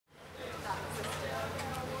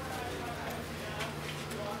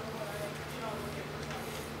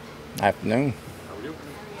Afternoon. How are you?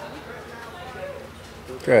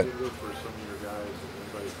 Good. For some of your guys,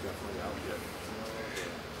 nobody's definitely out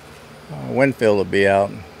yet. Winfield will be out.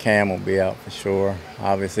 Cam will be out for sure.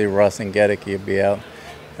 Obviously, Russ and Gedeke will be out.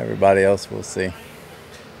 Everybody else we'll see.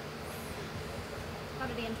 How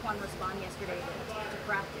did Antoine respond yesterday to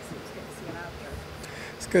practice? It was good to see him out here.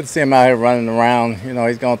 It's good to see him out here running around. You know,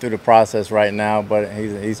 he's going through the process right now, but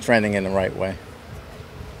he's trending in the right way.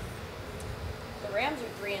 The Rams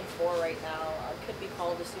are 3-4 right now. Could be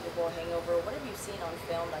called a Super Bowl hangover. What have you seen on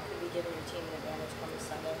film that could be giving your team an advantage come this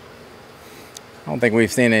Sunday? I don't think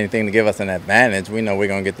we've seen anything to give us an advantage. We know we're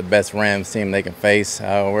going to get the best Rams team they can face.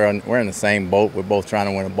 We're in the same boat. We're both trying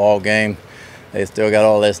to win a ball game. They still got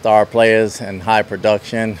all their star players and high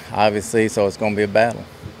production, obviously, so it's going to be a battle.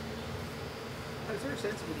 Is there a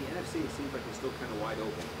sense with the NFC, it seems like it's still kind of wide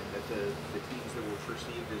open, and that the teams that were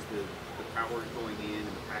perceived as the powers going in, and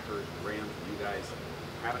the Packers, the Rams, and you guys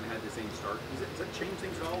haven't had the same start? Does that change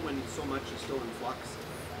things at all when so much is still in flux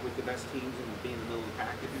with the best teams and being in the middle of the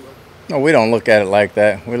pack, if you will? No, we don't look at it like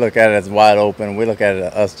that. We look at it as wide open. We look at it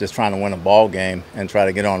as us just trying to win a ball game and try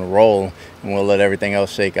to get on the roll, and we'll let everything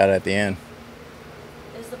else shake out at the end.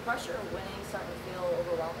 Is the pressure of winning starting to feel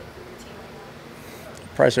overwhelming for your team right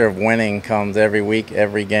now? Pressure of winning comes every week,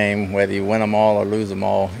 every game. Whether you win them all or lose them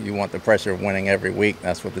all, you want the pressure of winning every week.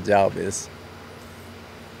 That's what the job is.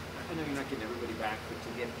 I know you're not getting everybody back,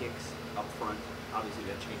 but to get Hicks up front, obviously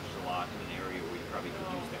that changes a lot in an area where you probably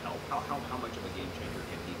could use the help. How much of a game changer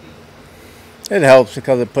can he be? It helps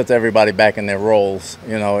because it puts everybody back in their roles.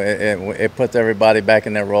 You know, it puts everybody back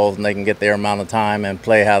in their roles, and they can get their amount of time and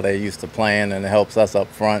play how they're used to playing, and it helps us up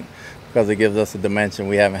front because it gives us a dimension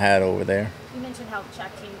we haven't had over there. You mentioned how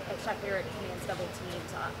Chuck Barrett commands double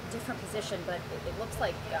teams, different position, but it looks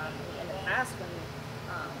like in the past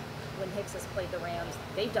when Hicks has played the Rams,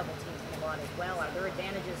 they double teamed him a lot as well. Are there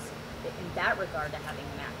advantages in that regard to having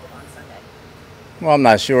him active on Sunday? Well, I'm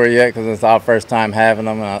not sure yet because it's our first time having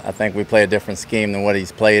him. I think we play a different scheme than what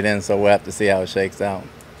he's played in, so we'll have to see how it shakes out.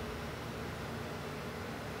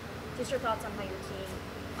 Just your thoughts on how your team,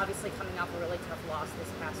 obviously coming off a really tough loss this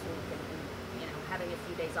past week and having a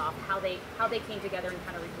few days off, how they came together and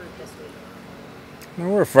kind of regrouped this week?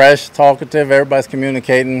 We're fresh, talkative, everybody's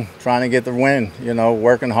communicating, trying to get the win, you know,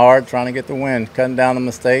 working hard, trying to get the win, cutting down the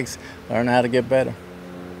mistakes, learning how to get better.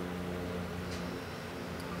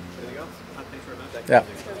 Anything else? Thanks very much. Yeah.